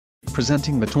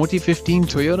Presenting the 2015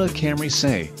 Toyota Camry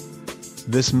Say.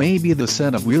 This may be the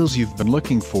set of wheels you've been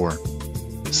looking for.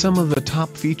 Some of the top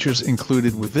features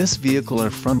included with this vehicle are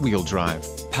front-wheel drive,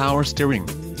 power steering,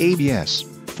 ABS,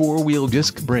 four-wheel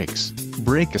disc brakes,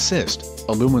 brake assist,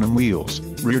 aluminum wheels,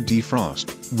 rear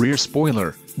defrost, rear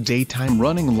spoiler, daytime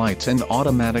running lights and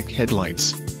automatic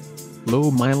headlights.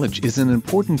 Low mileage is an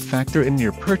important factor in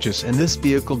your purchase, and this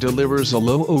vehicle delivers a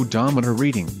low odometer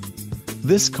reading.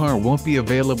 This car won't be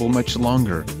available much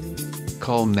longer.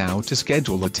 Call now to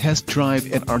schedule a test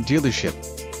drive at our dealership.